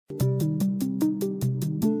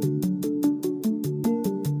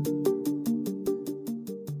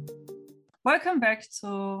Welcome back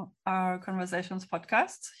to our Conversations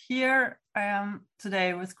podcast. Here I am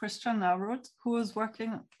today with Christian Nawroth, who is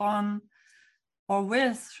working on, or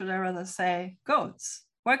with, should I rather say, goats.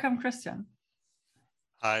 Welcome, Christian.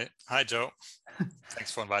 Hi, Joe.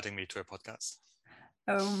 Thanks for inviting me to a podcast.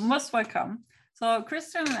 Most welcome. So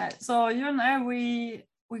Christian, so you and I, we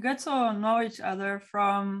got to know each other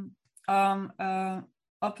from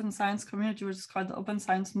open science community, which is called the Open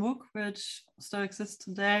Science MOOC, which still exists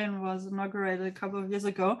today and was inaugurated a couple of years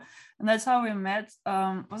ago. And that's how we met.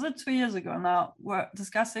 Was it 2 years ago now? We're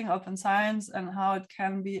discussing open science and how it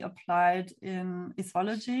can be applied in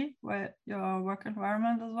ethology, where your work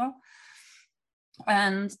environment as well.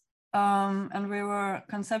 And we were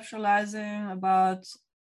conceptualizing about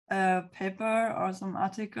a paper or some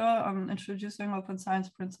article on introducing open science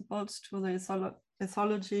principles to the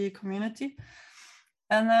ethology community.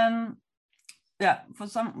 And then, for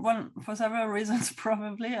several reasons,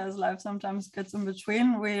 probably, as life sometimes gets in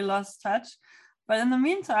between, we lost touch. But in the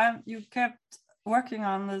meantime, you kept working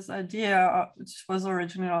on this idea, which was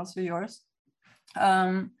originally also yours,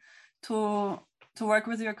 to work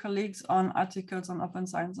with your colleagues on articles on open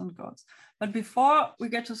science and goats. But before we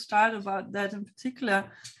get to start about that in particular,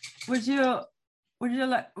 would you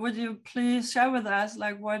please share with us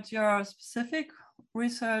what your specific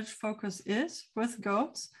research focus is with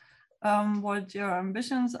goats, what your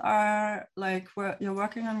ambitions are, where your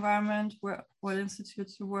working environment, what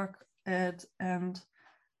institutes you work at, and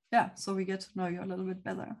so we get to know you a little bit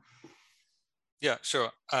better. Yeah,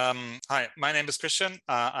 sure. Hi, my name is Christian.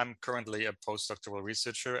 I'm currently a postdoctoral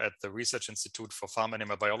researcher at the Research Institute for Farm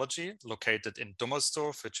Animal Biology, located in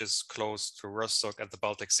Dummersdorf, which is close to Rostock at the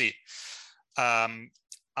Baltic Sea.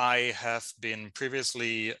 I have been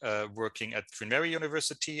previously working at Queen Mary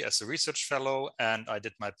University as a research fellow, and I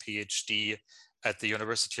did my PhD at the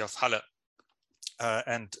University of Halle.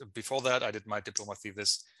 And before that, I did my diploma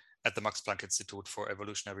thesis at the Max Planck Institute for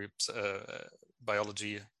Evolutionary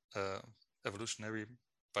Biology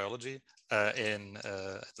in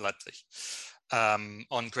Leipzig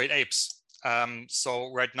on great apes.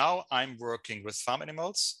 So right now I'm working with farm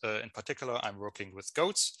animals. In particular, I'm working with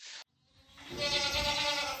goats.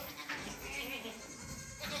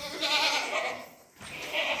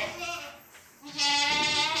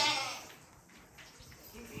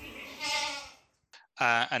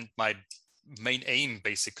 And my main aim,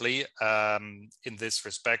 basically, in this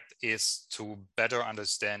respect is to better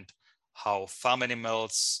understand how farm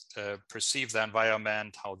animals perceive the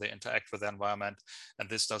environment, how they interact with the environment. And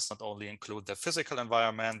this does not only include the physical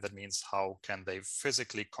environment, that means how can they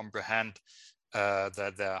physically comprehend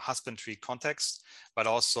the husbandry context, but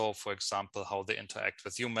also, for example, how they interact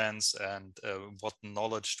with humans and what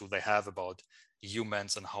knowledge do they have about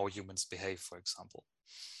humans and how humans behave, for example.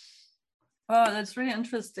 Oh, that's really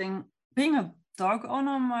interesting. Being a dog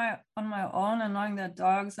owner on my own and knowing that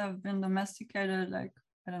dogs have been domesticated, I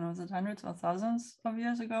don't know, is it hundreds or thousands of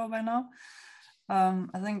years ago by now?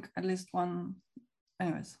 I think at least one,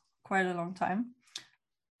 anyways, quite a long time.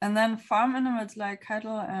 And then farm animals like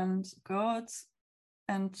cattle and goats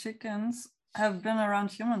and chickens have been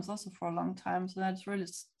around humans also for a long time. So that's really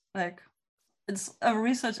it's a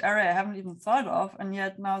research area I haven't even thought of. And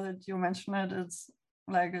yet now that you mention it, it's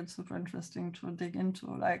super interesting to dig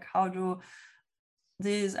into, how do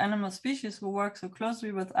these animal species who work so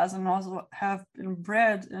closely with us and also have been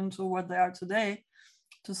bred into what they are today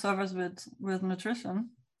to serve us with nutrition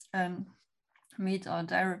and meat or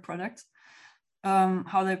dairy products,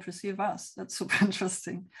 how they perceive us. That's super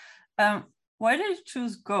interesting. Why did you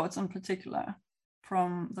choose goats in particular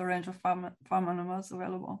from the range of farm animals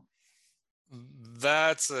available?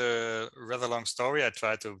 That's a rather long story. I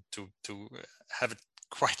try to have it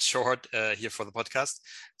quite short here for the podcast.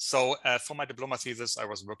 So for my diploma thesis, I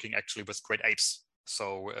was working actually with great apes.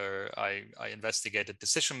 So I investigated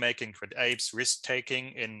decision-making, great apes, risk-taking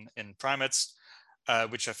in primates,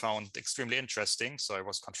 which I found extremely interesting. So I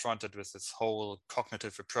was confronted with this whole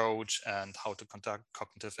cognitive approach and how to conduct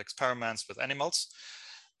cognitive experiments with animals.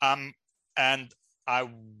 And I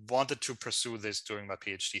wanted to pursue this during my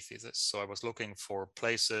PhD thesis. So I was looking for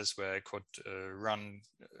places where I could run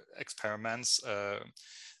experiments,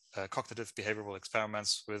 cognitive behavioral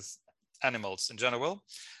experiments with animals in general.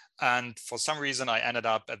 And for some reason, I ended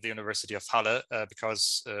up at the University of Halle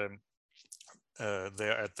because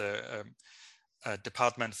they're at the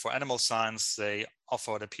Department for Animal Science. They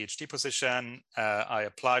offered a PhD position. I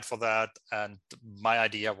applied for that. And my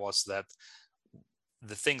idea was that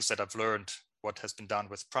the things that I've learned, what has been done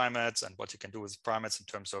with primates and what you can do with primates in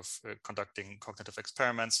terms of conducting cognitive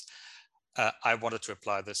experiments, I wanted to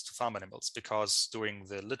apply this to farm animals, because doing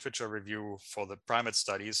the literature review for the primate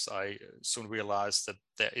studies, I soon realized that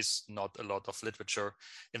there is not a lot of literature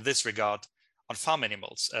in this regard on farm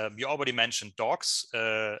animals. You already mentioned dogs.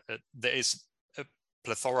 There is a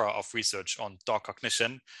plethora of research on dog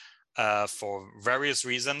cognition for various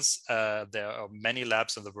reasons. There are many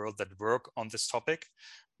labs in the world that work on this topic,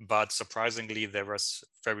 but surprisingly, there was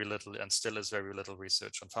very little, and still is very little,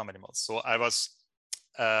 research on farm animals. So I was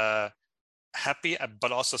happy,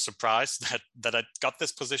 but also surprised that I got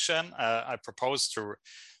this position. I proposed to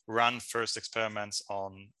run first experiments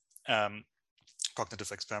on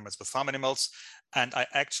cognitive experiments with farm animals, and I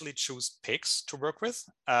actually choose pigs to work with.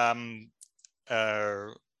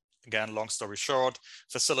 Again, long story short,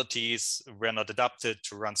 facilities were not adapted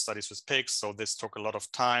to run studies with pigs, so this took a lot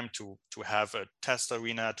of time to have a test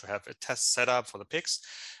arena, to have a test setup for the pigs.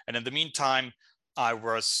 And in the meantime, I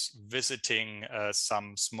was visiting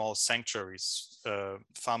some small sanctuaries,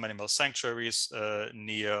 farm animal sanctuaries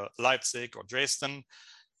near Leipzig or Dresden.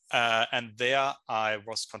 And there I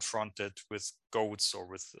was confronted with goats, or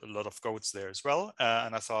with a lot of goats there as well.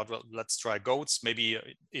 And I thought, well, let's try goats. Maybe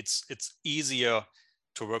it's easier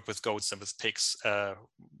to work with goats than with pigs.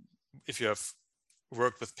 If you have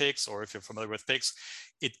worked with pigs, or if you're familiar with pigs,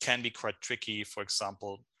 it can be quite tricky, for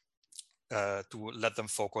example, to let them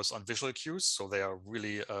focus on visual cues. So they are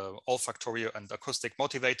really olfactory and acoustic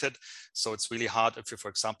motivated. So it's really hard if you, for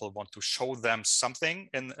example, want to show them something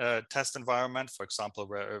in a test environment, for example,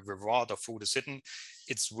 where a reward or food is hidden.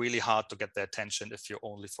 It's really hard to get their attention if you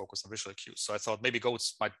only focus on visual cues. So I thought maybe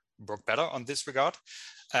goats might work better on this regard.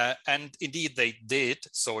 And indeed they did.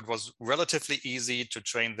 So it was relatively easy to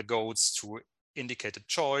train the goats to indicate a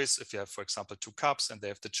choice. If you have, for example, 2 cups and they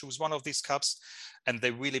have to choose one of these cups, and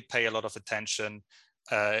they really pay a lot of attention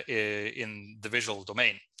in the visual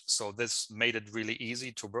domain. So this made it really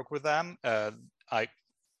easy to work with them. I,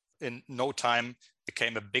 in no time,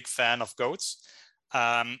 became a big fan of goats.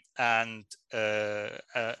 I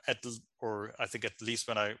think at least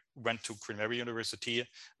when I went to Queen Mary University,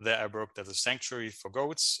 there I worked at a sanctuary for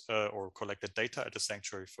goats, or collected data at a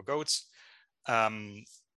sanctuary for goats.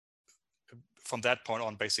 From that point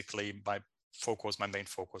on, basically my main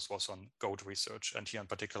focus was on goat research, and here in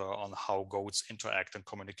particular on how goats interact and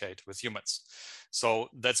communicate with humans. So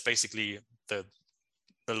that's basically the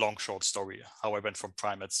long short story, how I went from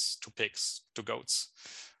primates to pigs to goats.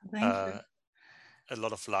 Thank you. A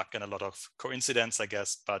lot of luck and a lot of coincidence, I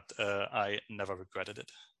guess, but I never regretted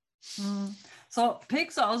it. So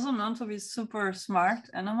pigs are also known to be super smart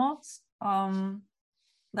animals.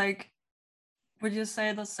 Would you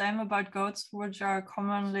say the same about goats, which are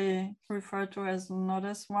commonly referred to as not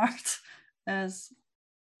as smart as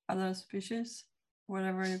other species,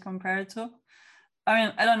 whatever you compare it to? I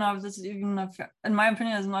mean, I don't know if this is even in my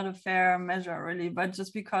opinion, is not a fair measure really, but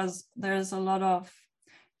just because there's a lot of,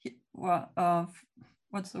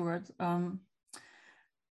 what's the word? Common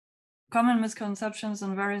misconceptions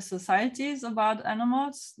in various societies about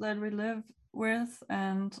animals that we live with,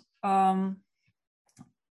 and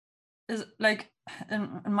is like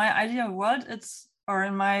in my ideal world, or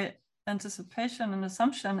in my anticipation and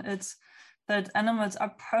assumption, it's that animals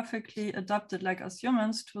are perfectly adapted, like us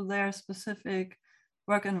humans, to their specific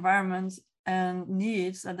work environments and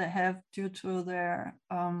needs that they have due to their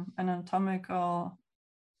anatomical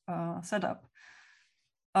setup.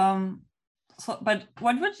 But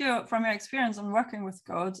what would you, from your experience in working with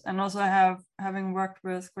goats, and also having worked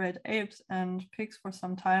with great apes and pigs for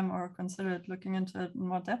some time, or considered looking into it in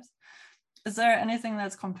more depth, is there anything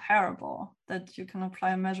that's comparable that you can apply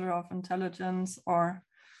a measure of intelligence or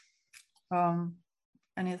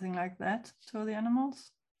anything like that to the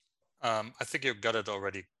animals? I think you got it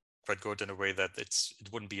already quite good in a way that it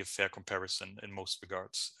wouldn't be a fair comparison in most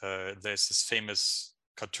regards. There's this famous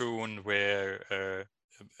cartoon where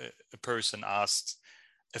a person asks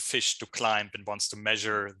a fish to climb and wants to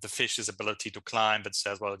measure the fish's ability to climb, and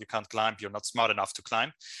says, well, you can't climb, you're not smart enough to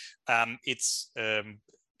climb.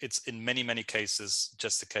 It's in many cases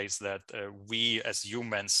just the case that we as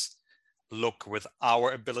humans look with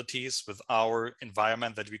our abilities, with our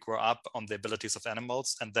environment that we grow up, on the abilities of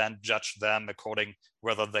animals, and then judge them according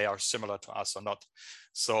whether they are similar to us or not.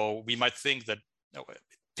 So we might think that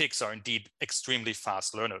pigs are indeed extremely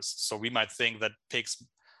fast learners. So we might think that pigs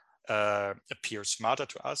appear smarter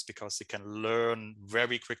to us because they can learn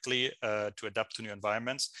very quickly to adapt to new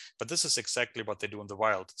environments. But this is exactly what they do in the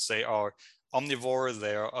wild. They are omnivore,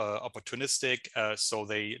 they're opportunistic, so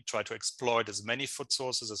they try to exploit as many food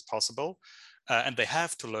sources as possible. And they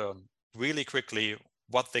have to learn really quickly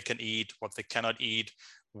what they can eat, what they cannot eat,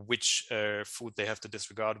 which food they have to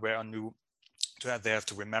disregard, where are new they have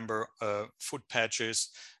to remember food patches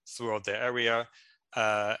throughout their area.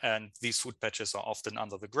 And these food patches are often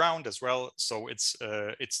under the ground as well. So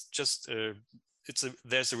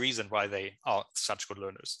there's a reason why they are such good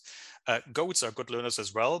learners. Goats are good learners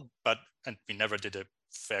as well, and we never did a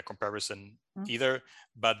fair comparison either.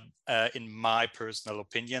 But in my personal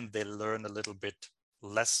opinion, they learn a little bit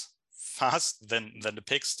less fast than the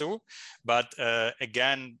pigs do. But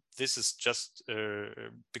again, this is just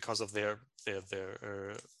because of their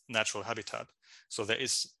natural habitat. So there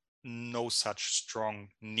is no such strong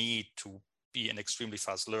need to be an extremely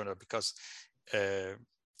fast learner, because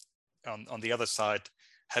on the other side,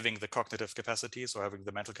 having the cognitive capacities or having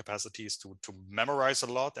the mental capacities to memorize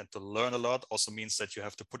a lot and to learn a lot also means that you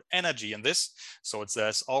have to put energy in this. So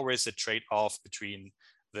there's always a trade-off between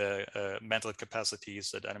the mental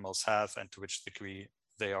capacities that animals have and to which degree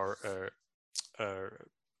they are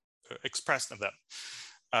expressed in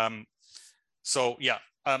them. So yeah,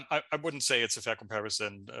 I wouldn't say it's a fair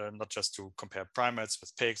comparison, not just to compare primates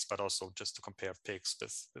with pigs, but also just to compare pigs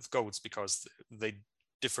with goats, because they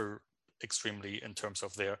differ extremely in terms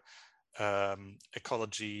of their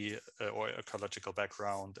ecology or ecological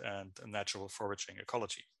background and natural foraging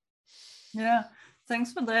ecology. Yeah,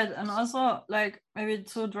 thanks for that. And also, like, maybe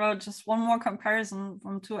to draw just one more comparison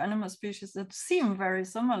from two animal species that seem very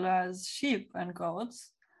similar as sheep and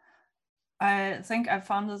goats. I think I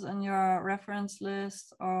found this in your reference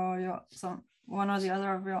list or one or the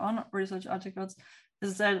other of your own research articles,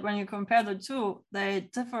 is that when you compare the two, they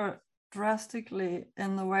differ drastically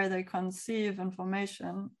in the way they conceive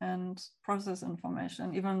information and process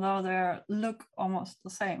information, even though they look almost the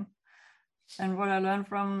same. And what I learned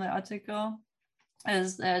from the article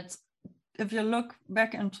is that if you look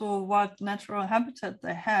back into what natural habitat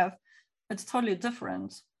they have, it's totally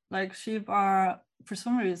different. Like, sheep are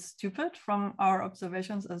presumably stupid from our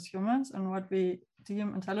observations as humans and what we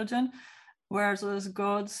deem intelligent, whereas those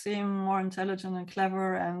goats seem more intelligent and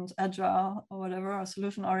clever and agile or whatever, or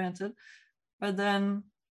solution oriented. But then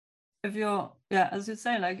if you, as you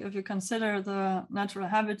say, like, if you consider the natural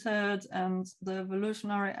habitat and the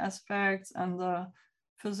evolutionary aspects and the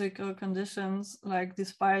physical conditions, like,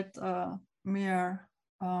 despite mere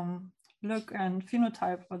look and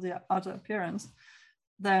phenotype or the outer appearance,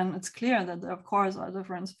 then it's clear that they, of course, are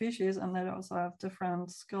different species, and they also have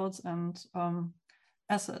different skills and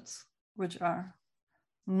assets, which are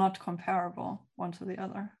not comparable one to the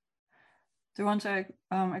other. Do you want to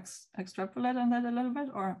extrapolate on that a little bit,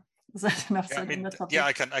 or is that enough said on the topic? Yeah,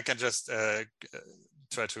 I can just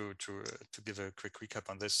try to give a quick recap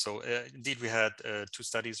on this. So indeed, we had two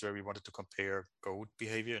studies where we wanted to compare goat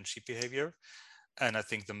behavior and sheep behavior. And I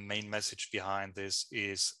think the main message behind this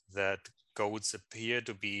is that goats appear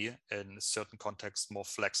to be, in certain contexts, more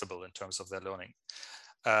flexible in terms of their learning,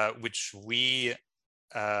 which we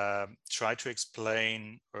try to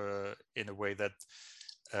explain in a way that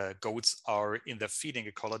goats are, in their feeding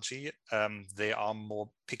ecology, they are more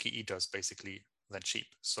picky eaters, basically, than sheep.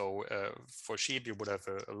 So for sheep, you would have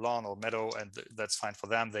a lawn or meadow, and that's fine for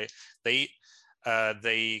them. They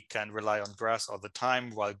can rely on grass all the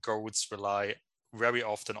time, while goats rely very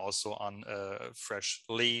often also on fresh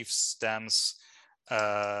leaves, stems,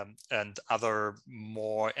 and other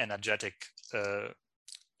more energetic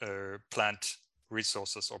plant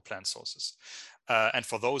resources or plant sources. And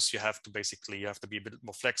for those, you have to be a bit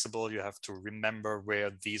more flexible. You have to remember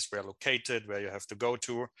where these were located, where you have to go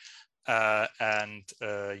to, and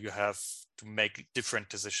you have to make different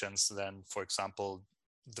decisions than, for example,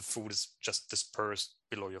 the food is just dispersed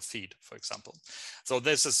below your feet, for example. So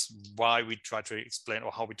this is why we try to explain,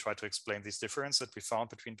 or how we try to explain this difference that we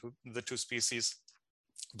found between the two species.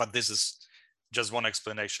 But this is just one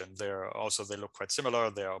explanation. They look quite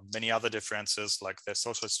similar. There are many other differences, like their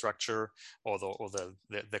social structure or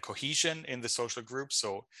the cohesion in the social group.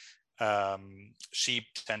 So sheep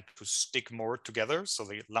tend to stick more together, so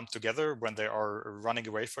they lump together when they are running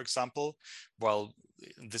away, for example. Well,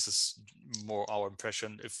 this is more our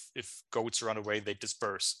impression. If goats run away, they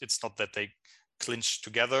disperse. It's not that they clinch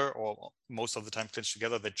together, or most of the time clinch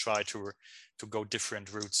together. They try to go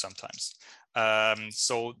different routes sometimes.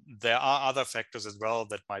 So there are other factors as well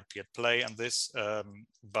that might be at play on this.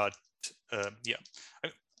 But yeah,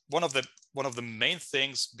 one of the main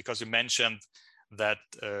things, because you mentioned that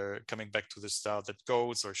coming back to the start, that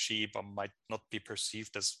goats or sheep might not be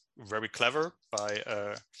perceived as very clever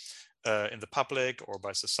by in the public or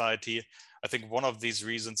by society. I think one of these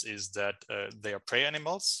reasons is that they are prey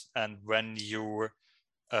animals, and when you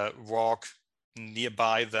walk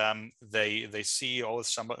nearby them, they see, oh,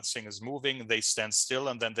 something is moving, they stand still,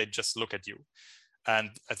 and then they just look at you. And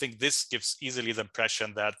I think this gives easily the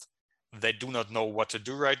impression that they do not know what to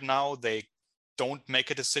do right now. They don't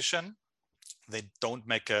make a decision. They don't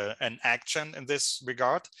make an action in this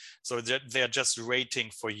regard. So they're just waiting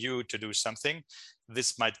for you to do something.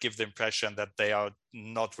 This might give the impression that they are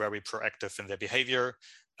not very proactive in their behavior,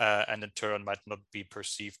 and in turn might not be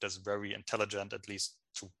perceived as very intelligent, at least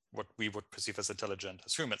to what we would perceive as intelligent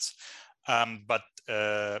as humans. But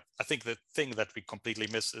I think the thing that we completely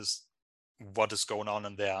miss is what is going on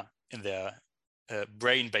in their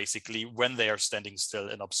brain, basically, when they are standing still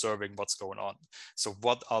and observing what's going on. So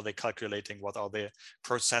what are they calculating? What are they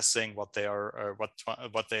processing? What they are,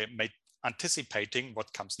 what they may anticipating?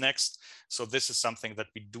 What comes next? So this is something that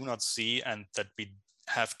we do not see and that we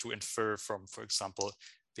have to infer from, for example,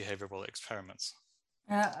 behavioral experiments.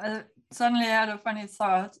 Yeah, I suddenly had a funny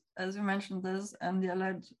thought as you mentioned this, and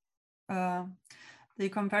the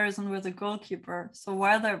comparison with the goalkeeper. So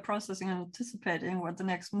while they're processing and anticipating what the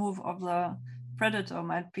next move of the predator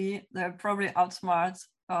might be, they're probably outsmart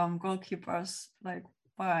goalkeepers like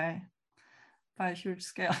by huge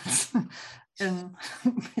scales in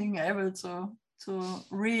being able to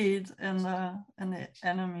read in the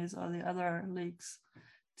enemies or the other league's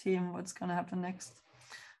team what's going to happen next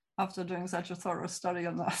after doing such a thorough study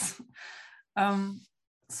on that.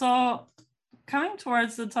 So coming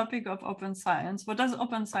towards the topic of open science, what does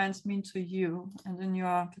open science mean to you and in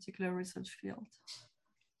your particular research field?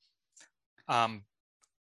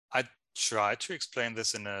 I try to explain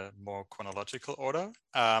this in a more chronological order.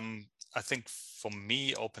 I think for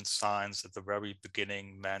me, open science at the very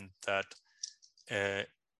beginning meant that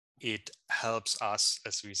it helps us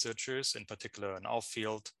as researchers, in particular in our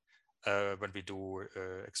field, when we do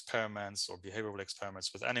experiments or behavioral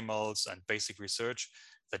experiments with animals and basic research,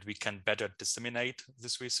 that we can better disseminate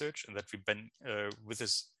this research, and that with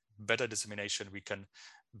this better dissemination, we can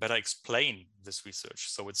better explain this research.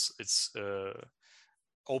 So it's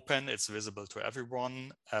open, it's visible to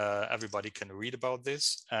everyone, everybody can read about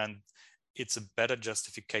this, and it's a better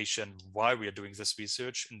justification why we are doing this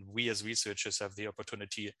research. And we as researchers have the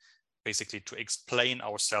opportunity basically to explain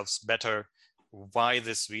ourselves better why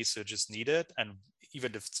this research is needed, and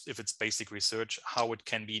even if it's basic research, how it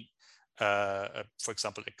can be, for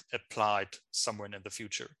example, applied somewhere in the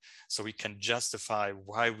future. So we can justify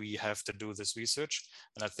why we have to do this research.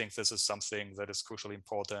 And I think this is something that is crucially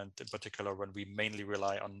important, in particular when we mainly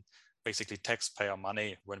rely on basically taxpayer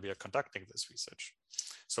money when we are conducting this research.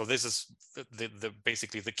 So this is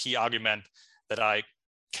basically the key argument that I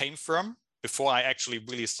came from before I actually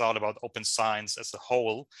really thought about open science as a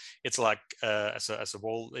whole. It's like as a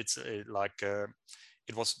whole, it's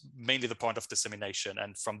it was mainly the point of dissemination.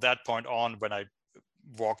 And from that point on, when I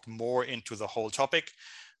walked more into the whole topic,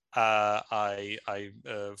 I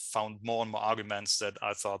found more and more arguments that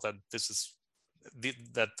I thought that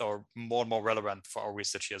that are more and more relevant for our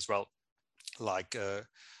research here as well. Like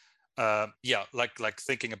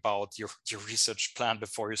thinking about your research plan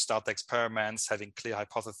before you start the experiments, having clear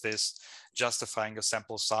hypothesis, justifying your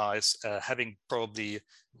sample size, having probably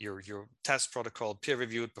your test protocol peer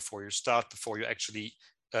reviewed before you start, before you actually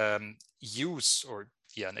use, or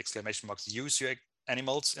in exclamation marks, use your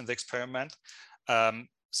animals in the experiment.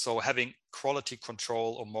 So having quality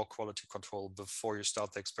control or more quality control before you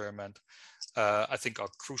start the experiment, I think are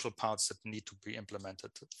crucial parts that need to be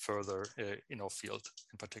implemented further in our field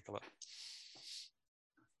in particular.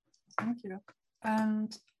 Thank you.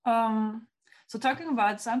 And so talking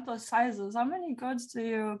about sample sizes, how many goats do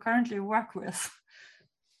you currently work with?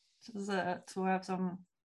 To have some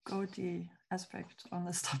goatee aspect on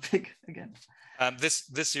this topic again.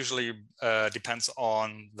 This usually depends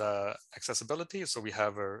on the accessibility. So we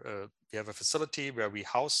have a facility where we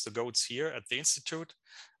house the goats here at the institute,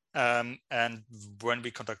 and when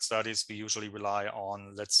we conduct studies, we usually rely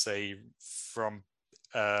on, let's say, from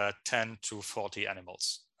 10 to 40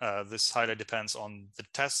 animals. This highly depends on the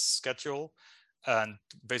test schedule and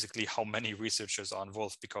basically how many researchers are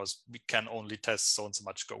involved, because we can only test so and so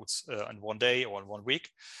much goats in one day or in 1 week.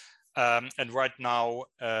 And right now,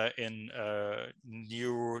 in a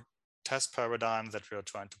new test paradigm that we are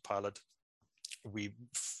trying to pilot, we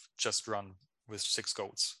just run with 6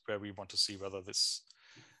 goats, where we want to see whether this,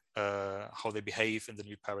 how they behave in the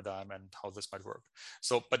new paradigm and how this might work.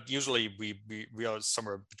 So, but usually we are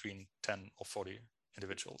somewhere between 10 or 40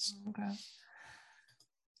 individuals. Okay.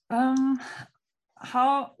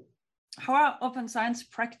 How are open science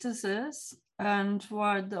practices and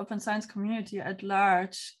what the open science community at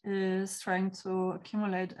large is trying to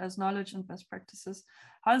accumulate as knowledge and best practices,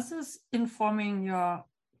 how is this informing your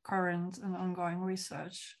current and ongoing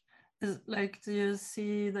research? Do you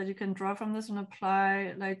see that you can draw from this and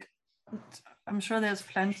apply I'm sure there's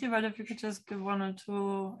plenty, but if you could just give 1 or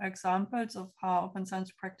 2 examples of how open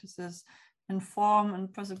science practices inform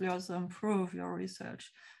and possibly also improve your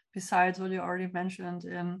research, besides what you already mentioned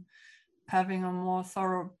in having a more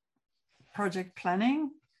thorough project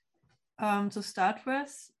planning to start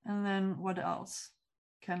with, and then what else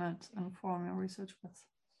can it inform your research with?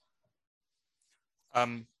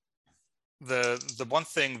 The one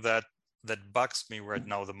thing that bugs me right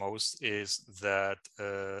now the most is that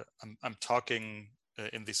I'm talking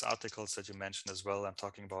in these articles that you mentioned as well, I'm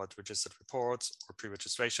talking about registered reports or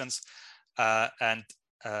pre-registrations, and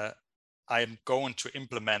I'm going to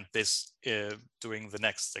implement this during the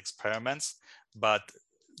next experiments, but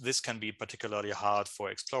this can be particularly hard for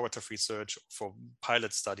explorative research, for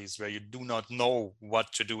pilot studies where you do not know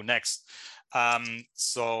what to do next.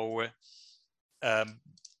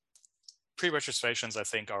 Pre-registrations, I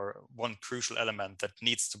think, are one crucial element that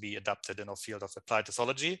needs to be adapted in our field of applied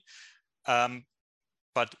ethology.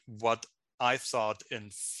 But what I thought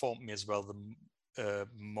informed me as well the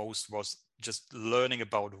most was just learning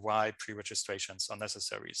about why pre-registrations are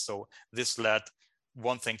necessary. So this led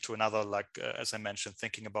one thing to another, like as I mentioned,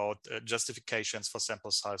 thinking about justifications for sample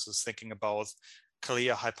sizes, thinking about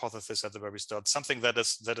clear hypothesis at the very start, something that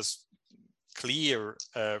is clear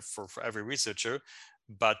for every researcher,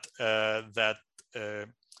 but that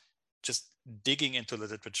just digging into the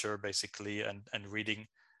literature basically and reading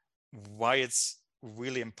why it's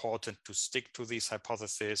really important to stick to these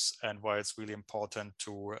hypotheses and why it's really important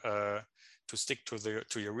to stick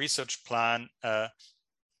to your research plan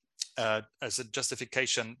as a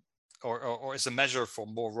justification or as a measure for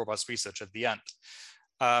more robust research at the end.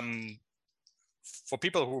 For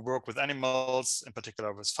people who work with animals, in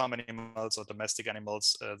particular with farm animals or domestic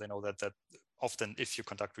animals, they know that often if you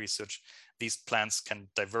conduct research, these plans can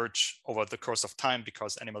diverge over the course of time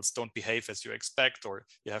because animals don't behave as you expect, or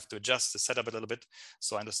you have to adjust the setup a little bit.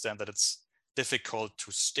 So I understand that it's difficult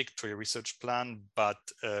to stick to your research plan, but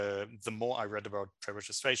the more I read about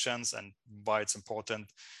pre-registrations and why it's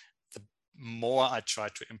important, the more I try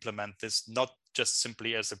to implement this, not just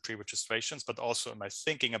simply as a pre-registrations, but also in my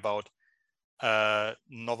thinking about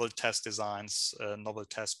novel test designs, novel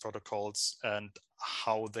test protocols, and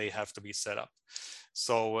how they have to be set up.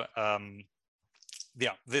 So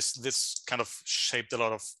yeah, this kind of shaped a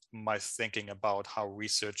lot of my thinking about how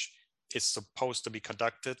research is supposed to be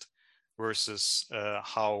conducted versus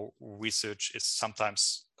how research is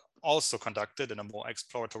sometimes also conducted in a more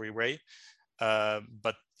exploratory way.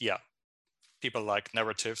 But yeah, people like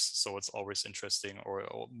narratives, so it's always interesting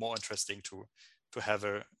or more interesting to have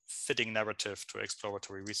a fitting narrative to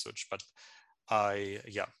exploratory research. But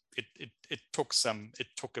it took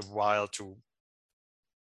a while to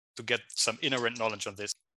get some inherent knowledge on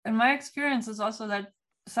this. And my experience is also that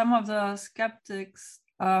some of the skeptics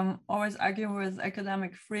always argue with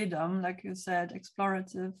academic freedom, like you said,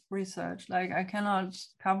 explorative research. Like, I cannot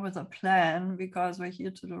come with a plan because we're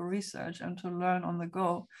here to do research and to learn on the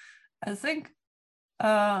go. I think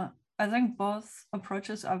both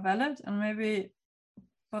approaches are valid, and maybe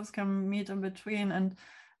both can meet in between. And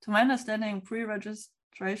to my understanding,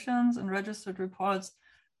 pre-registrations and registered reports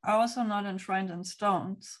are also not enshrined in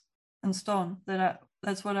stone.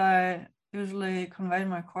 That's what I usually convey in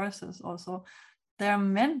my courses also. They're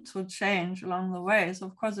meant to change along the way. So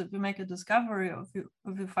of course, if you make a discovery,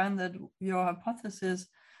 if you find that your hypothesis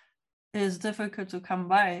is difficult to come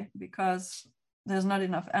by because there's not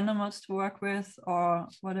enough animals to work with or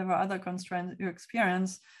whatever other constraints you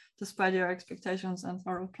experience, despite your expectations and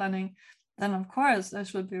thorough planning, then of course there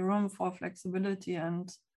should be room for flexibility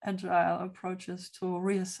and agile approaches to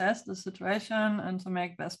reassess the situation and to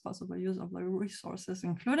make best possible use of the resources,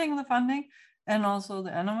 including the funding and also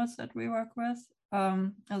the animals that we work with,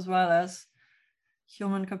 as well as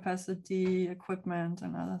human capacity, equipment,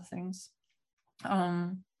 and other things.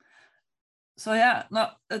 So yeah, no,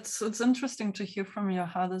 it's interesting to hear from you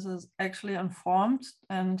how this is actually informed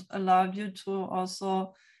and allowed you to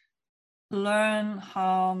also learn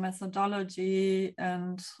how methodology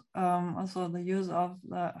and also the use of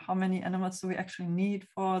how many animals do we actually need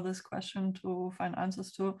for this question to find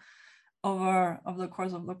answers to over the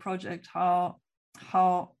course of the project, how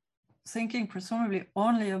thinking presumably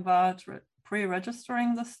only about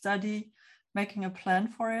pre-registering the study, making a plan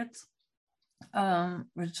for it,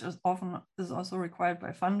 which is often also required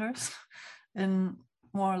by funders in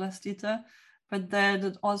more or less detail, but that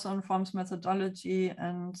it also informs methodology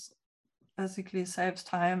and basically saves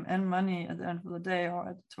time and money at the end of the day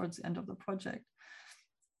or towards the end of the project.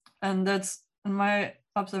 And that's, in my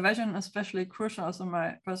observation, especially crucial, also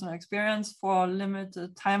my personal experience, for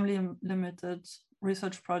limited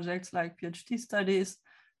research projects like PhD studies,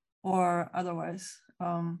 or otherwise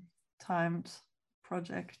timed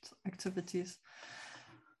project activities.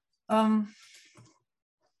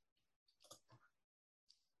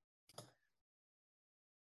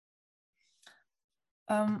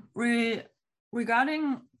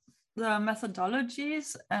 Regarding the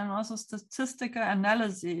methodologies and also statistical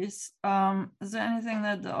analyses, is there anything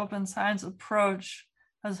that the open science approach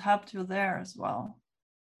has helped you there as well?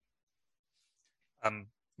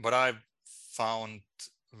 What I've found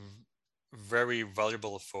very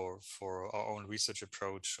valuable for our own research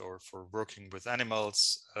approach, or for working with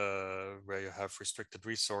animals where you have restricted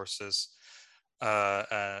resources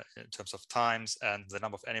in terms of times and the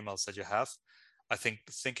number of animals that you have, I think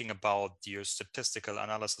thinking about your statistical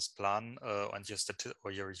analysis plan and your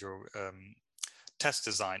test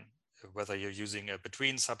design, whether you're using a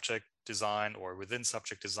between subject design or within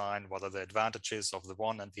subject design, what are the advantages of the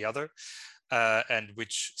one and the other, and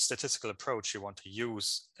which statistical approach you want to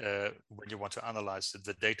use when you want to analyze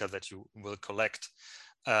the data that you will collect,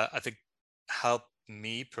 I think helped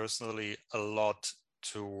me personally a lot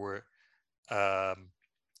to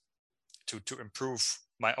improve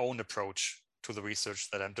my own approach to the research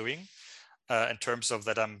that I'm doing, in terms of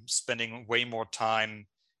that I'm spending way more time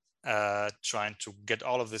trying to get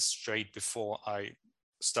all of this straight before I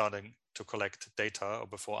starting to collect data, or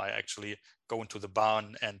before I actually go into the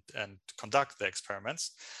barn and conduct the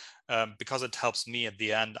experiments, because it helps me at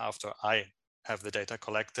the end, after I have the data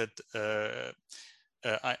collected.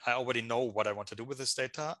 I already know what I want to do with this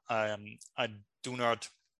data. I do not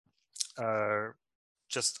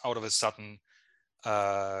just out of a sudden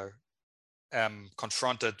am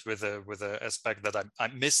confronted with a aspect that I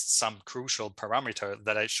missed some crucial parameter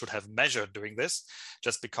that I should have measured doing this,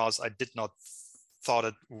 just because I did not thought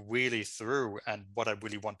it really through and what I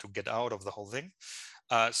really want to get out of the whole thing.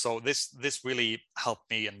 So this really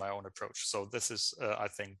helped me in my own approach. So this is, I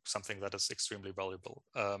think, something that is extremely valuable,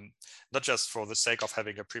 not just for the sake of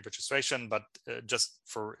having a pre-registration, but just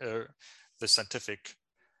for the scientific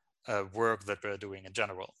work that we're doing in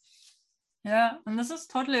general. Yeah, and this is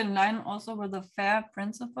totally in line also with the FAIR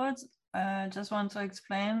principles. I just want to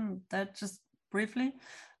explain that just briefly.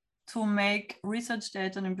 To make research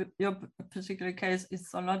data, in your particular case,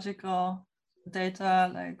 ethological data,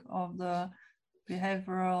 like of the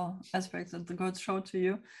behavioral aspects that the goats show to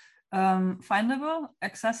you, findable,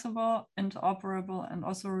 accessible, interoperable, and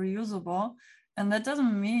also reusable. And that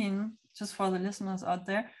doesn't mean, just for the listeners out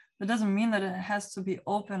there, that doesn't mean that it has to be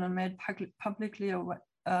open and made publicly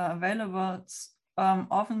available. It's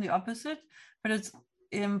often the opposite, but it's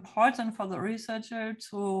important for the researcher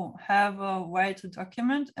to have a way to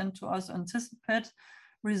document and to also anticipate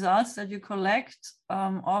results that you collect,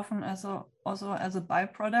 often also as a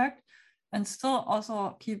byproduct, and still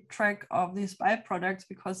also keep track of these byproducts,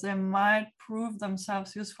 because they might prove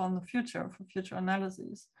themselves useful in the future for future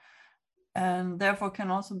analyses, and therefore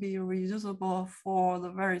can also be reusable for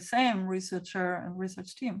the very same researcher and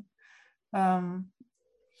research team.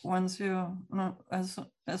 Once as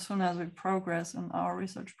soon as we progress in our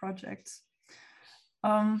research projects.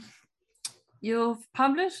 You've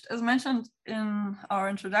published, as mentioned in our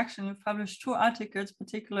introduction, you've published 2 articles,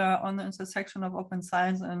 particularly on the intersection of open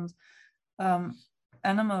science and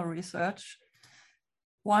animal research.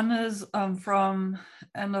 One is from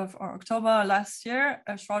end of October last year,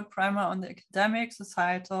 a short primer on the academic,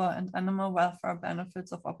 societal, and animal welfare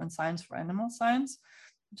benefits of open science for animal science,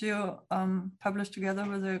 you published together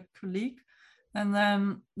with a colleague. And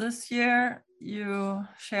then this year you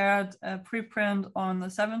shared a preprint on the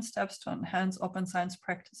 7 steps to enhance open science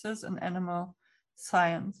practices in animal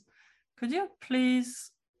science. Could you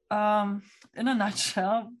please, in a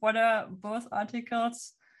nutshell, what are both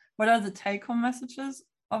articles? What are the take-home messages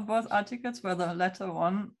of both articles? Where the latter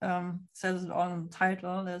one says it all in the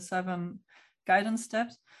title, there's 7 guidance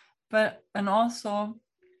steps, and also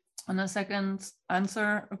on a second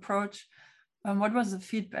answer approach, what was the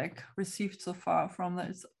feedback received so far from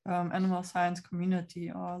the animal science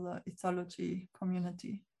community or the ethology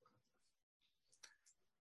community?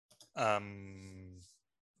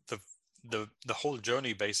 The whole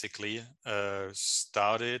journey basically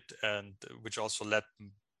started, and which also let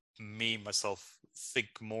me myself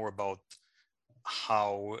think more about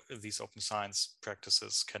how these open science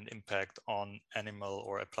practices can impact on animal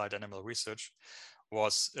or applied animal research,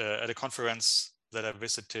 was at a conference that I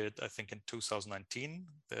visited, I think in 2019,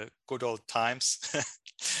 the good old times,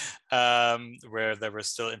 where there were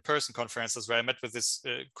still in-person conferences, where I met with this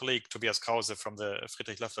colleague, Tobias Krause from the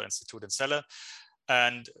Friedrich Loeffler Institute in Celle.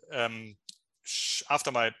 And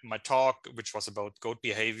after my talk, which was about goat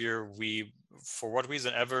behavior, we, for what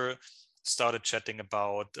reason ever, started chatting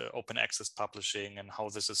about open access publishing and how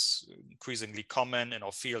this is increasingly common in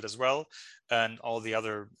our field as well, and all the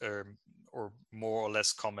other or more or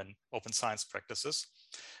less common open science practices.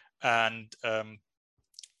 And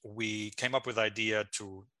we came up with the idea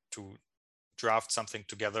to draft something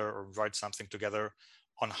together or write something together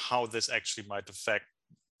on how this actually might affect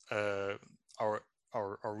our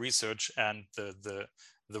research and the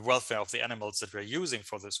welfare of the animals that we're using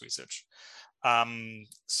for this research.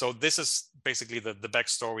 So this is basically the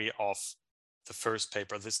backstory of the first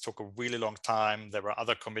paper. This took a really long time. There were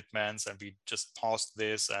other commitments, and we just paused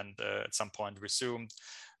this and at some point resumed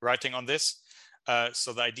writing on this.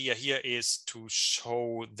 So the idea here is to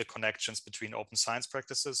show the connections between open science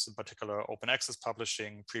practices, in particular open access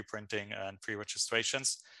publishing, preprinting, and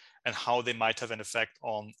pre-registrations, and how they might have an effect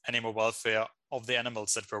on animal welfare of the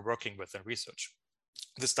animals that we're working with in research.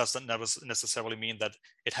 This doesn't necessarily mean that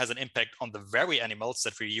it has an impact on the very animals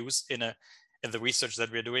that we use in the research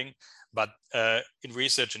that we're doing, but in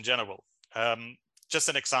research in general. Just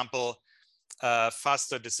an example,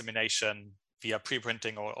 faster dissemination via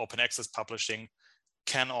preprinting or open access publishing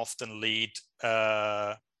can often lead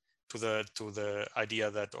to the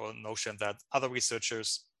idea that, or notion that, other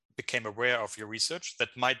researchers became aware of your research that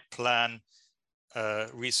might plan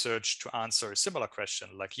research to answer a similar question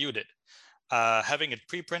like you did. Having it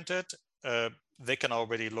pre-printed, they can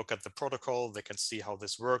already look at the protocol, they can see how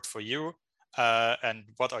this worked for you, and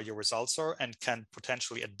what are your results are, and can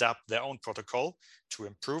potentially adapt their own protocol to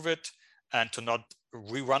improve it and to not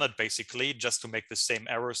rerun it basically just to make the same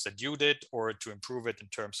errors that you did, or to improve it in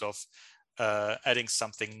terms of adding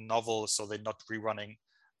something novel so they're not rerunning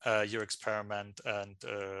your experiment and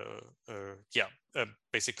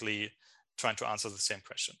basically trying to answer the same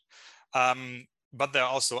question. But there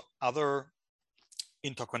are also other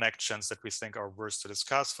interconnections that we think are worth to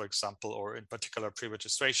discuss, for example, or in particular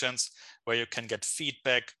pre-registrations, where you can get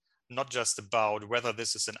feedback, not just about whether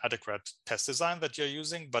this is an adequate test design that you're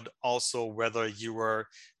using, but also whether you are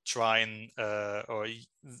trying or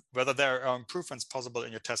whether there are improvements possible in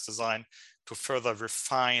your test design to further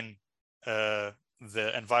refine the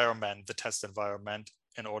environment, the test environment,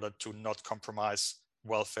 in order to not compromise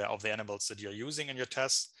welfare of the animals that you're using in your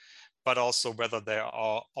tests, but also whether there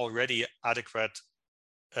are already adequate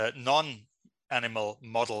non-animal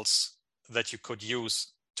models that you could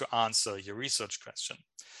use to answer your research question.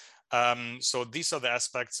 So these are the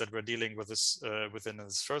aspects that we're dealing with this within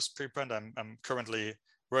this first preprint. I'm currently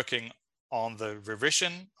working on the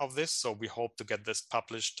revision of this, so we hope to get this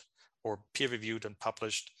published or peer-reviewed and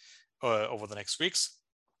published over the next weeks.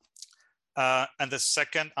 And the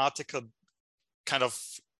second article kind of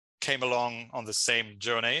came along on the same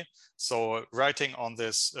journey. So writing on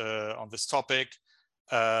this topic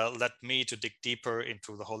led me to dig deeper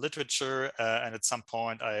into the whole literature. And at some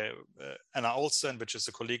point, Anna Olsen, which is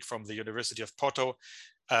a colleague from the University of Porto,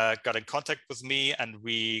 got in contact with me, and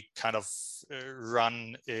we kind of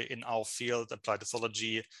run in our field, applied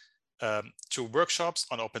ethology, 2 workshops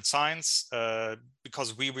on open science,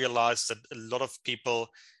 because we realized that a lot of people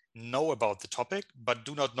know about the topic, but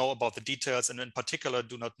do not know about the details, and in particular,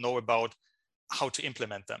 do not know about how to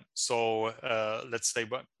implement them. So let's say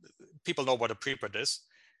people know what a preprint is,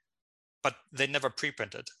 but they never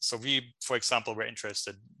preprinted. So we, for example, were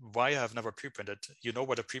interested, why have never preprinted? You know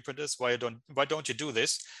what a preprint is? Why don't you do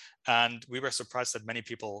this? And we were surprised that many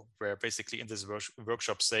people were basically in this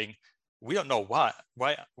workshop saying, we don't know why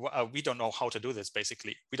we don't know how to do this.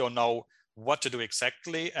 Basically, we don't know what to do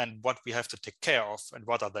exactly and what we have to take care of, and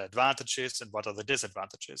what are the advantages and what are the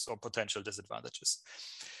disadvantages or potential disadvantages.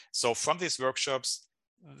 So from these workshops,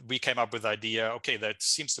 we came up with the idea, okay, there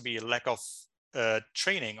seems to be a lack of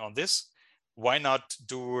training on this. Why not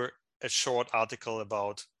do a short article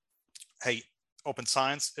about, hey, open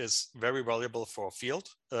science is very valuable for a field,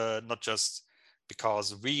 not just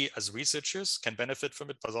because we as researchers can benefit from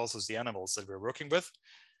it, but also the animals that we're working with.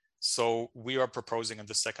 So we are proposing in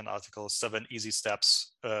the second article 7 easy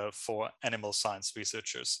steps for animal science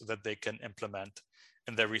researchers that they can implement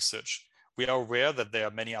in their research. We are aware that there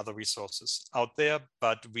are many other resources out there,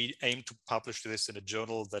 but we aim to publish this in a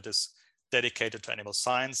journal that is dedicated to animal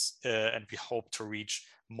science, and we hope to reach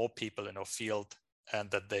more people in our field,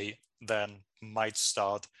 and that they then might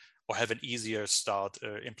start or have an easier start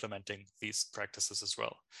implementing these practices as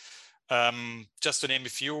well. Just to name a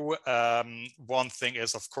few, one thing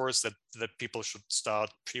is, of course, that people should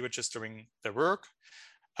start pre-registering their work,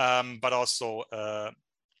 but also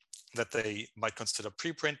that they might consider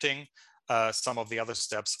pre-printing. Some of the other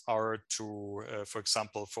steps are to, for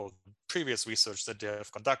example, for previous research that they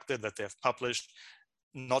have conducted, that they have published,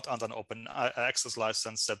 not under an open access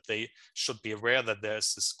license, that they should be aware that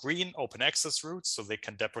there's this green open access route, so they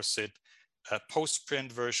can deposit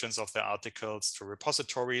post-print versions of their articles to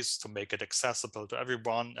repositories to make it accessible to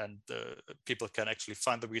everyone, and people can actually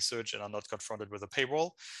find the research and are not confronted with a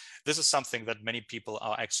paywall. This is something that many people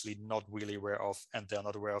are actually not really aware of, and they're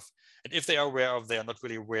not aware of. And if they are aware of, they are not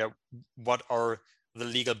really aware what are the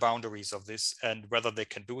legal boundaries of this and whether they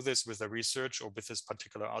can do this with their research or with this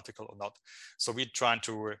particular article or not. So we're trying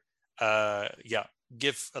to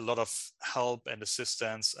give a lot of help and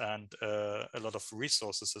assistance and a lot of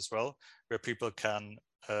resources as well, where people can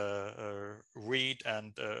read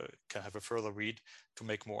and can have a further read to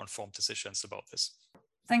make more informed decisions about this.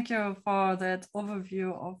 Thank you for that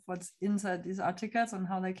overview of what's inside these articles and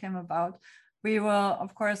how they came about. We will,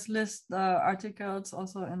 of course, list the articles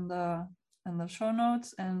also in the show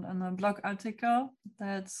notes and in the blog article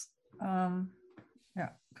that's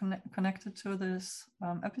connected to this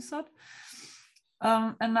episode.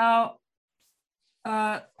 And now,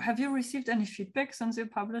 have you received any feedback since you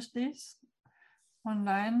published these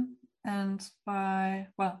online? And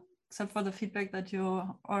except for the feedback that you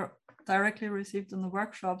directly received in the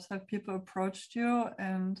workshops, have people approached you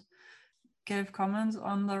and gave comments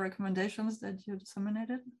on the recommendations that you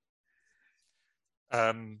disseminated?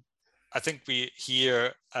 I think we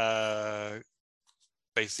here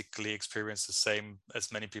basically experience the same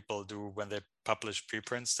as many people do when they publish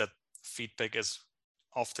preprints, that feedback is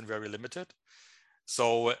often very limited.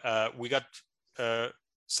 So we got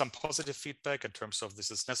some positive feedback in terms of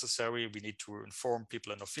this is necessary. We need to inform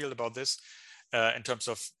people in the field about this. In terms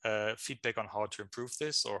of feedback on how to improve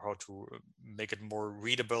this or how to make it more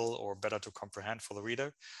readable or better to comprehend for the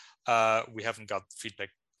reader, we haven't got feedback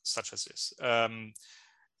such as this.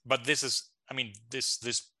 But this is, I mean, this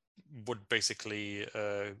would basically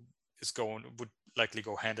would likely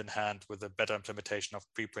go hand in hand with a better implementation of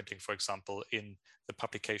preprinting, for example, in the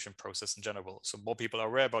publication process in general. So more people are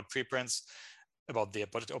aware about preprints, about the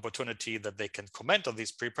opportunity that they can comment on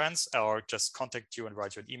these preprints or just contact you and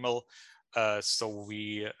write you an email. So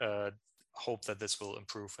we hope that this will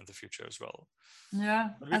improve in the future as well. Yeah,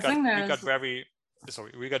 we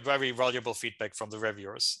got very valuable feedback from the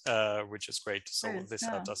reviewers, which is great. So this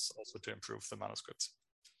helped us also to improve the manuscripts.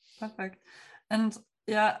 Perfect. And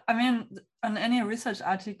yeah, I mean, on any research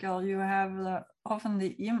article, you have often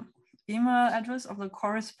the email address of the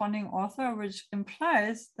corresponding author, which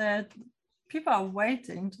implies that people are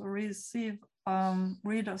waiting to receive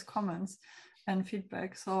readers' comments and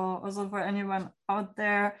feedback. So also for anyone out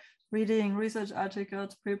there reading research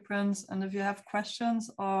articles, preprints, and if you have questions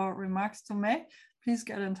or remarks to make, please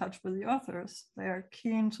get in touch with the authors. They are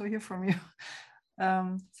keen to hear from you.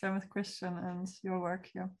 Same with Christian and your work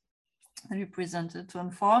here that you presented to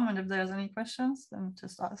inform. And if there's any questions, then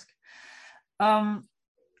just ask.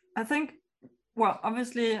 I think, well,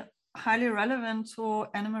 obviously highly relevant to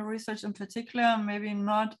animal research in particular, maybe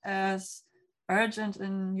not as urgent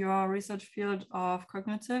in your research field of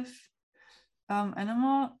cognitive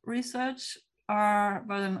animal research,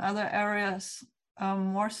 but in other areas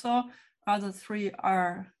more so, are the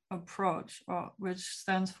 3R approach, which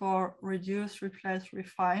stands for reduce, replace,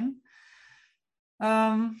 refine.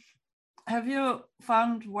 Have you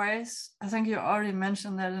found ways, I think you already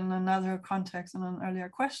mentioned that in another context in an earlier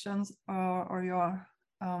questions or your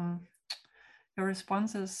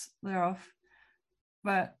responses thereof,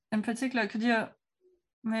 but in particular, could you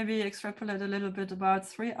maybe extrapolate a little bit about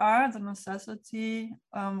 3R, the necessity,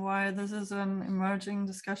 why this is an emerging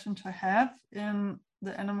discussion to have in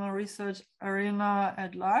the animal research arena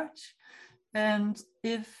at large, and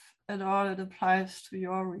if at all it applies to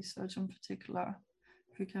your research in particular,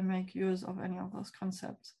 if you can make use of any of those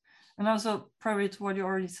concepts. And also probably to what you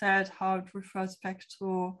already said, how it refers back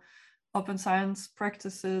to open science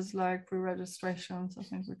practices like pre-registrations. I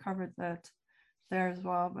think we covered that there as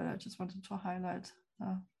well, but I just wanted to highlight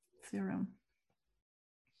the theorem.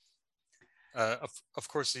 Of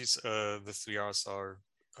course, these the 3Rs are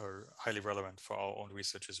highly relevant for our own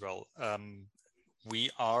research as well. We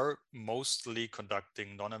are mostly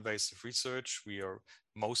conducting non-invasive research. We are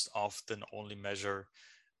most often only measure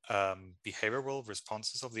behavioral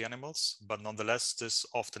responses of the animals, but nonetheless, this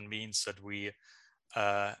often means that we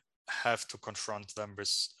have to confront them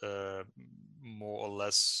with more or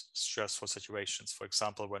less stressful situations. For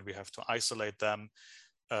example, when we have to isolate them,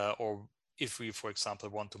 or if we, for example,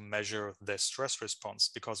 want to measure their stress response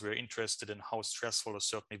because we're interested in how stressful a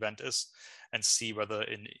certain event is and see whether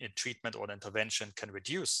in treatment or an intervention can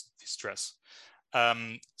reduce the stress.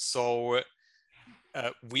 So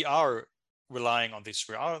we are relying on these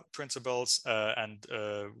 3R principles, and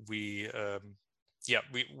we yeah,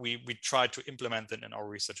 we try to implement it in our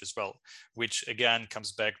research as well, which again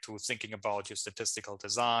comes back to thinking about your statistical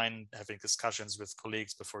design, having discussions with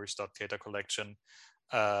colleagues before you start data collection,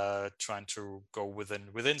 trying to go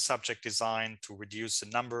within subject design to reduce the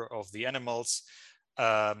number of the animals,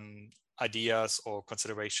 ideas or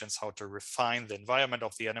considerations how to refine the environment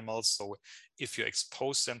of the animals. So if you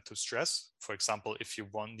expose them to stress, for example, if you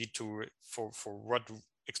need to, for what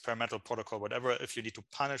experimental protocol, whatever, if you need to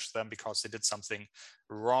punish them because they did something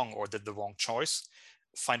wrong or did the wrong choice,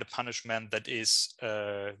 find a punishment that is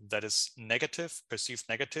negative, perceived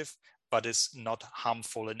negative, but is not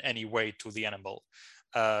harmful in any way to the animal.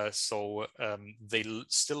 So they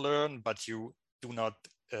still learn, but you do not,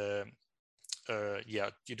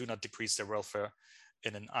 you do not decrease their welfare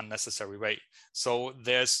in an unnecessary way. So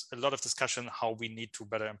there's a lot of discussion how we need to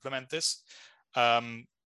better implement this.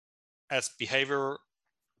 As behavior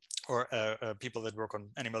or people that work on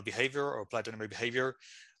animal behavior or applied animal behavior,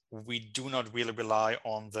 we do not really rely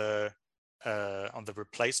on the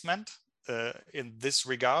replacement in this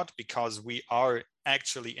regard, because we are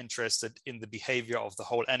actually interested in the behavior of the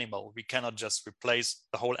whole animal. We cannot just replace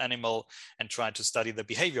the whole animal and try to study the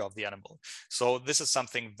behavior of the animal. So this is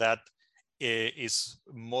something that is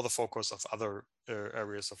more the focus of other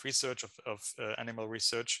areas of research, of animal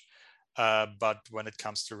research. But when it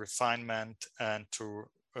comes to refinement and to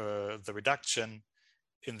the reduction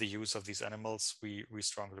in the use of these animals, we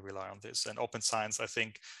strongly rely on this. And open science, I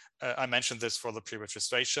think, I mentioned this for the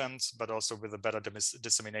pre-registrations, but also with a better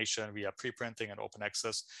dissemination via preprinting and open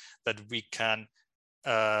access, that we can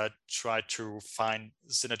try to find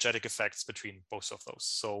synergetic effects between both of those.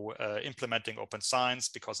 So implementing open science,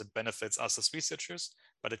 because it benefits us as researchers,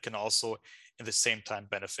 but it can also in the same time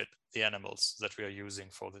benefit the animals that we are using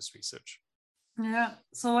for this research. Yeah,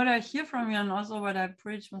 so what I hear from you, and also what I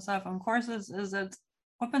preach myself on courses, is that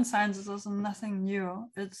open science is also nothing new.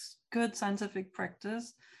 It's good scientific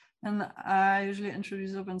practice. And I usually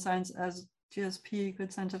introduce open science as GSP,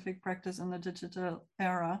 good scientific practice in the digital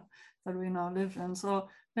era that we now live in. So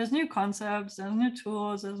there's new concepts, there's new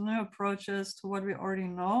tools, there's new approaches to what we already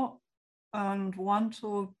know and want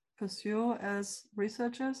to pursue as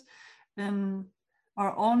researchers in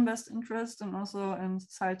our own best interest, and also in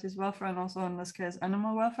society's welfare, and also in this case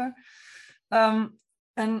animal welfare.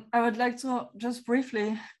 And I would like to just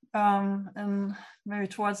briefly, and maybe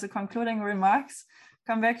towards the concluding remarks,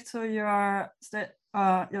 come back to your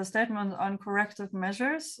statement on corrective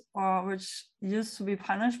measures, which used to be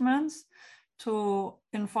punishments, to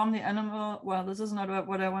inform the animal, well, this is not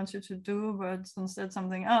what I want you to do, but instead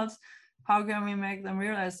something else. How can we make them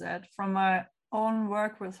realize that? From my own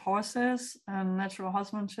work with horses and natural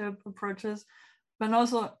husbandship approaches, but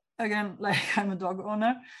also, again, like I'm a dog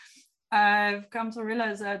owner, I've come to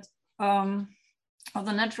realize that the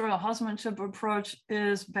natural husbandship approach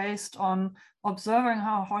is based on observing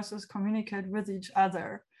how horses communicate with each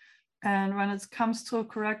other. And when it comes to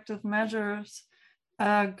corrective measures,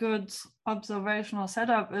 a good observational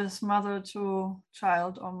setup is mother to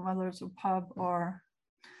child, or mother to pup, or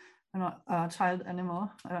child animal.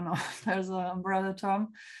 I don't know, there's an umbrella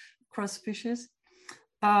term, cross species.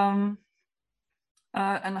 And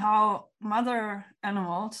how mother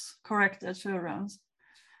animals correct their children.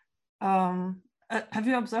 Have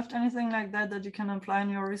you observed anything like that you can apply in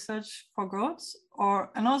your research for goats?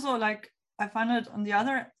 And also, like, I find it on the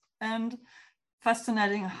other end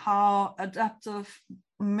fascinating how adaptive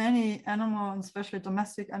many animal, and especially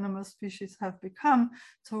domestic animal species, have become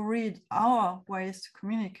to read our ways to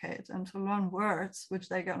communicate and to learn words which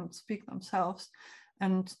they can speak themselves,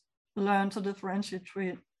 and learn to differentiate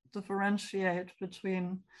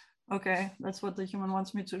between, okay, that's what the human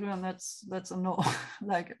wants me to do, and that's a no,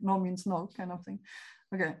 like no means no kind of thing.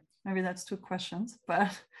 Okay, maybe that's two questions,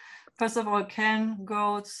 but first of all, can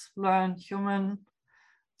goats learn human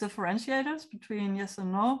differentiators between yes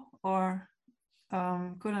and no, or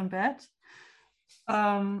good and bad?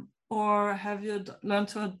 Or have you learned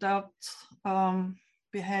to adopt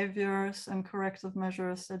behaviors and corrective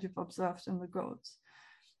measures that you've observed in the goats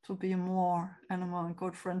to be more animal and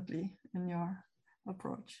goat friendly in your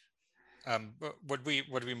approach? What we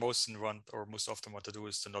most often want to do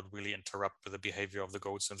is to not really interrupt with the behavior of the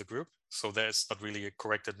goats in the group. So there's not really a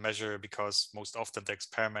corrected measure, because most often the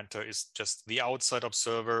experimenter is just the outside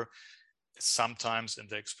observer, sometimes in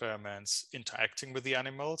the experiments interacting with the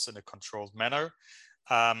animals in a controlled manner.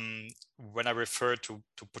 When I refer to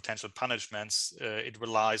potential punishments, it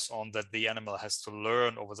relies on that the animal has to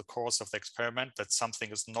learn over the course of the experiment that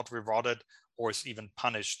something is not rewarded or is even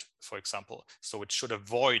punished, for example. So it should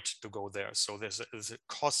avoid to go there. So there's a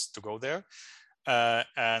cost to go there.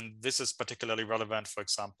 And this is particularly relevant, for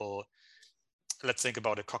example, let's think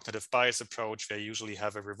about a cognitive bias approach where you usually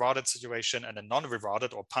have a rewarded situation and a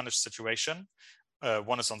non-rewarded or punished situation.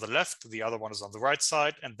 One is on the left, the other one is on the right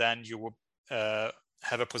side, and then you will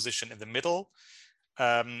have a position in the middle,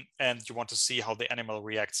 and you want to see how the animal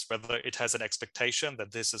reacts, whether it has an expectation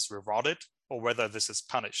that this is rewarded or whether this is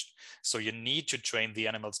punished. So you need to train the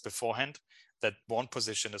animals beforehand that one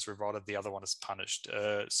position is rewarded, the other one is punished.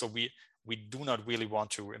 So we do not really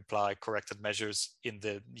want to imply corrected measures in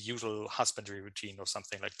the usual husbandry routine or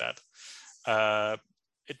something like that.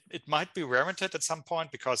 It might be warranted at some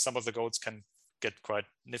point because some of the goats can get quite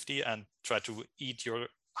nifty and try to eat your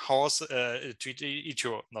horse, eat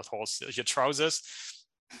your, not horse, your trousers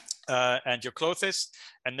and your clothes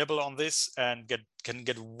and nibble on this and can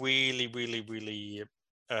get really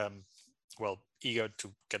well, eager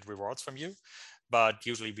to get rewards from you. But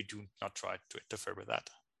usually we do not try to interfere with that.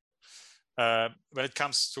 When it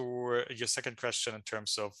comes to your second question in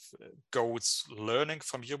terms of goats learning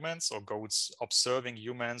from humans or goats observing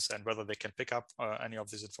humans and whether they can pick up any of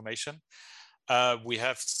this information, we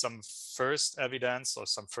have some first evidence or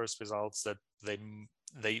some first results that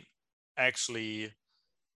they actually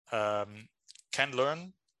can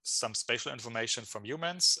learn some spatial information from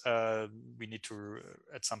humans. We need to,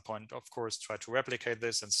 at some point, of course, try to replicate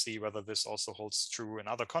this and see whether this also holds true in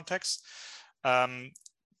other contexts.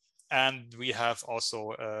 And we have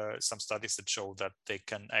also some studies that show that they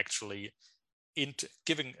can actually,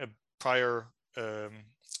 giving prior or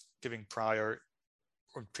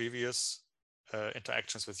previous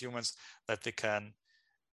interactions with humans, that they can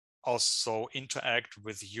also interact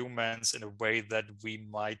with humans in a way that we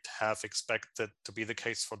might have expected to be the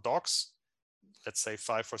case for dogs, let's say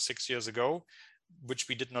 5 or 6 years ago, which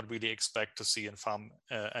we did not really expect to see in farm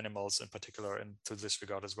animals in particular, and to this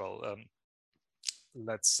regard as well.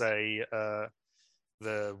 Let's say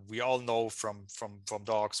we all know from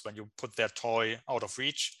dogs, when you put their toy out of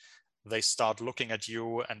reach, they start looking at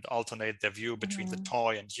you and alternate their view between the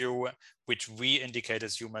toy and you, which we indicate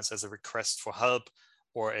as humans as a request for help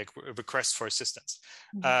or a request for assistance.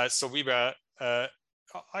 So we were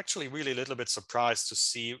actually really a little bit surprised to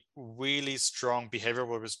see really strong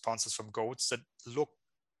behavioral responses from goats that look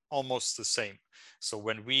almost the same. So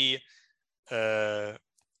when we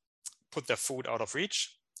put their food out of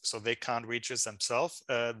reach, so they can't reach it themselves,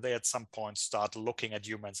 they at some point start looking at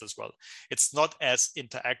humans as well. It's not as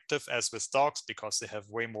interactive as with dogs because they have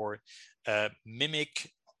way more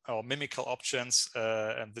mimical options,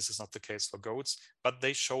 and this is not the case for goats, but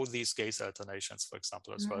they show these gaze alternations, for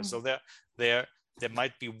example, as well. So there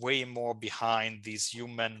might be way more behind these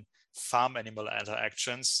human farm animal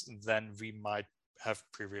interactions than we might have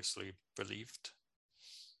previously believed.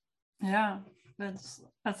 Yeah,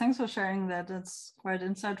 thanks for sharing that. It's quite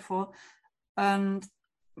insightful and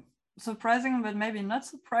surprising, but maybe not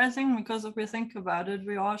surprising, because if we think about it,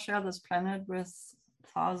 we all share this planet with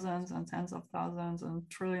thousands and tens of thousands and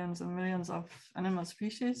trillions and millions of animal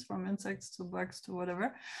species, from insects to bugs to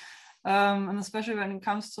whatever. And especially when it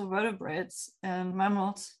comes to vertebrates and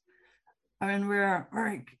mammals, I mean, we're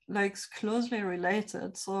very closely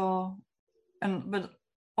related. So, but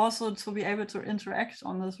also to be able to interact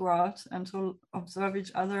on this world and to observe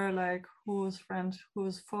each other, like who's friend,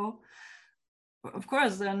 who's foe. Of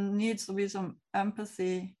course, there needs to be some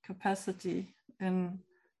empathy capacity in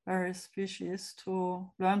various species to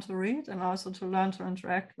learn to read and also to learn to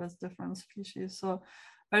interact with different species. So,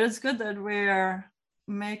 but it's good that we're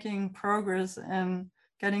making progress and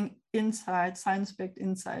getting insights, science-backed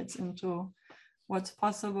insights into what's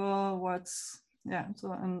possible,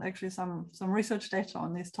 so, and actually some research data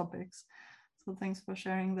on these topics. So thanks for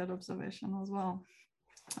sharing that observation as well.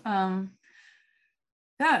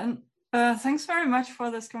 Thanks very much for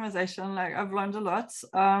this conversation. I've learned a lot.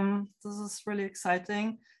 This is really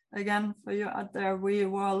exciting. Again, for you out there, we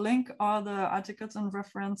will link all the articles and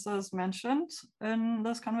references mentioned in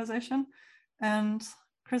this conversation. And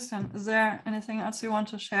Christian, is there anything else you want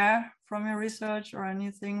to share from your research or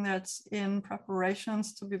anything that's in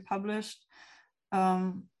preparations to be published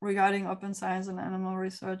regarding open science and animal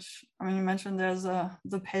research? I mean, you mentioned there's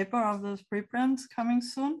the paper of this preprint coming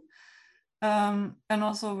soon. And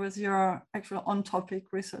also with your actual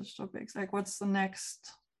on-topic research topics, what's the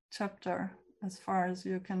next chapter as far as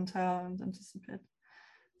you can tell and anticipate?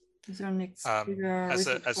 Is your next bigger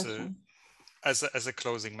research question? As a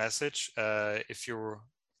closing message, if you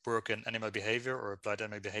work in animal behavior or applied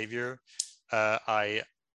animal behavior, I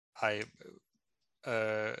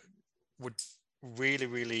would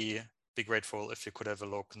really be grateful if you could have a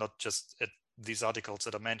look, not just at these articles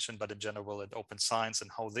that I mentioned, but in general at open science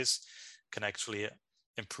and how this can actually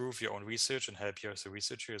improve your own research and help you as a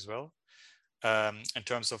researcher as well. In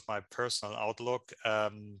terms of my personal outlook,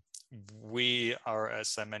 we are,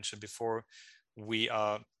 as I mentioned before, we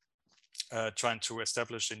are trying to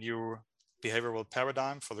establish a new behavioral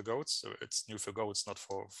paradigm for the goats. So it's new for goats, not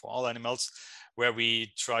for all animals, where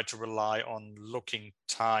we try to rely on looking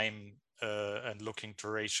time and looking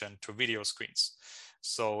duration to video screens.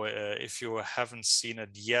 So if you haven't seen it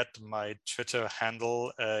yet, my Twitter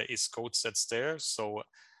handle is Goats That's There. So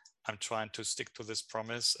I'm trying to stick to this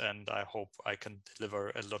promise, and I hope I can deliver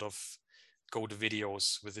a lot of goat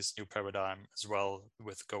videos with this new paradigm as well,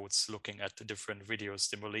 with goats looking at the different video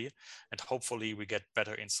stimuli, and hopefully we get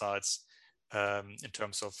better insights in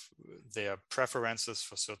terms of their preferences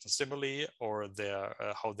for certain stimuli or their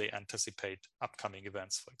how they anticipate upcoming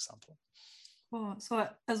events, for example. Cool. So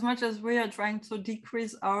as much as we are trying to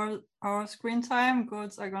decrease our screen time,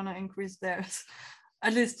 goats are going to increase theirs,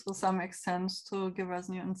 at least to some extent, to give us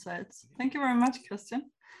new insights. Thank you very much, Christian.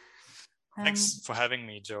 Thanks for having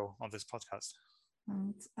me, Joe, on this podcast.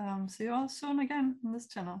 And see you all soon again on this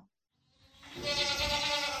channel.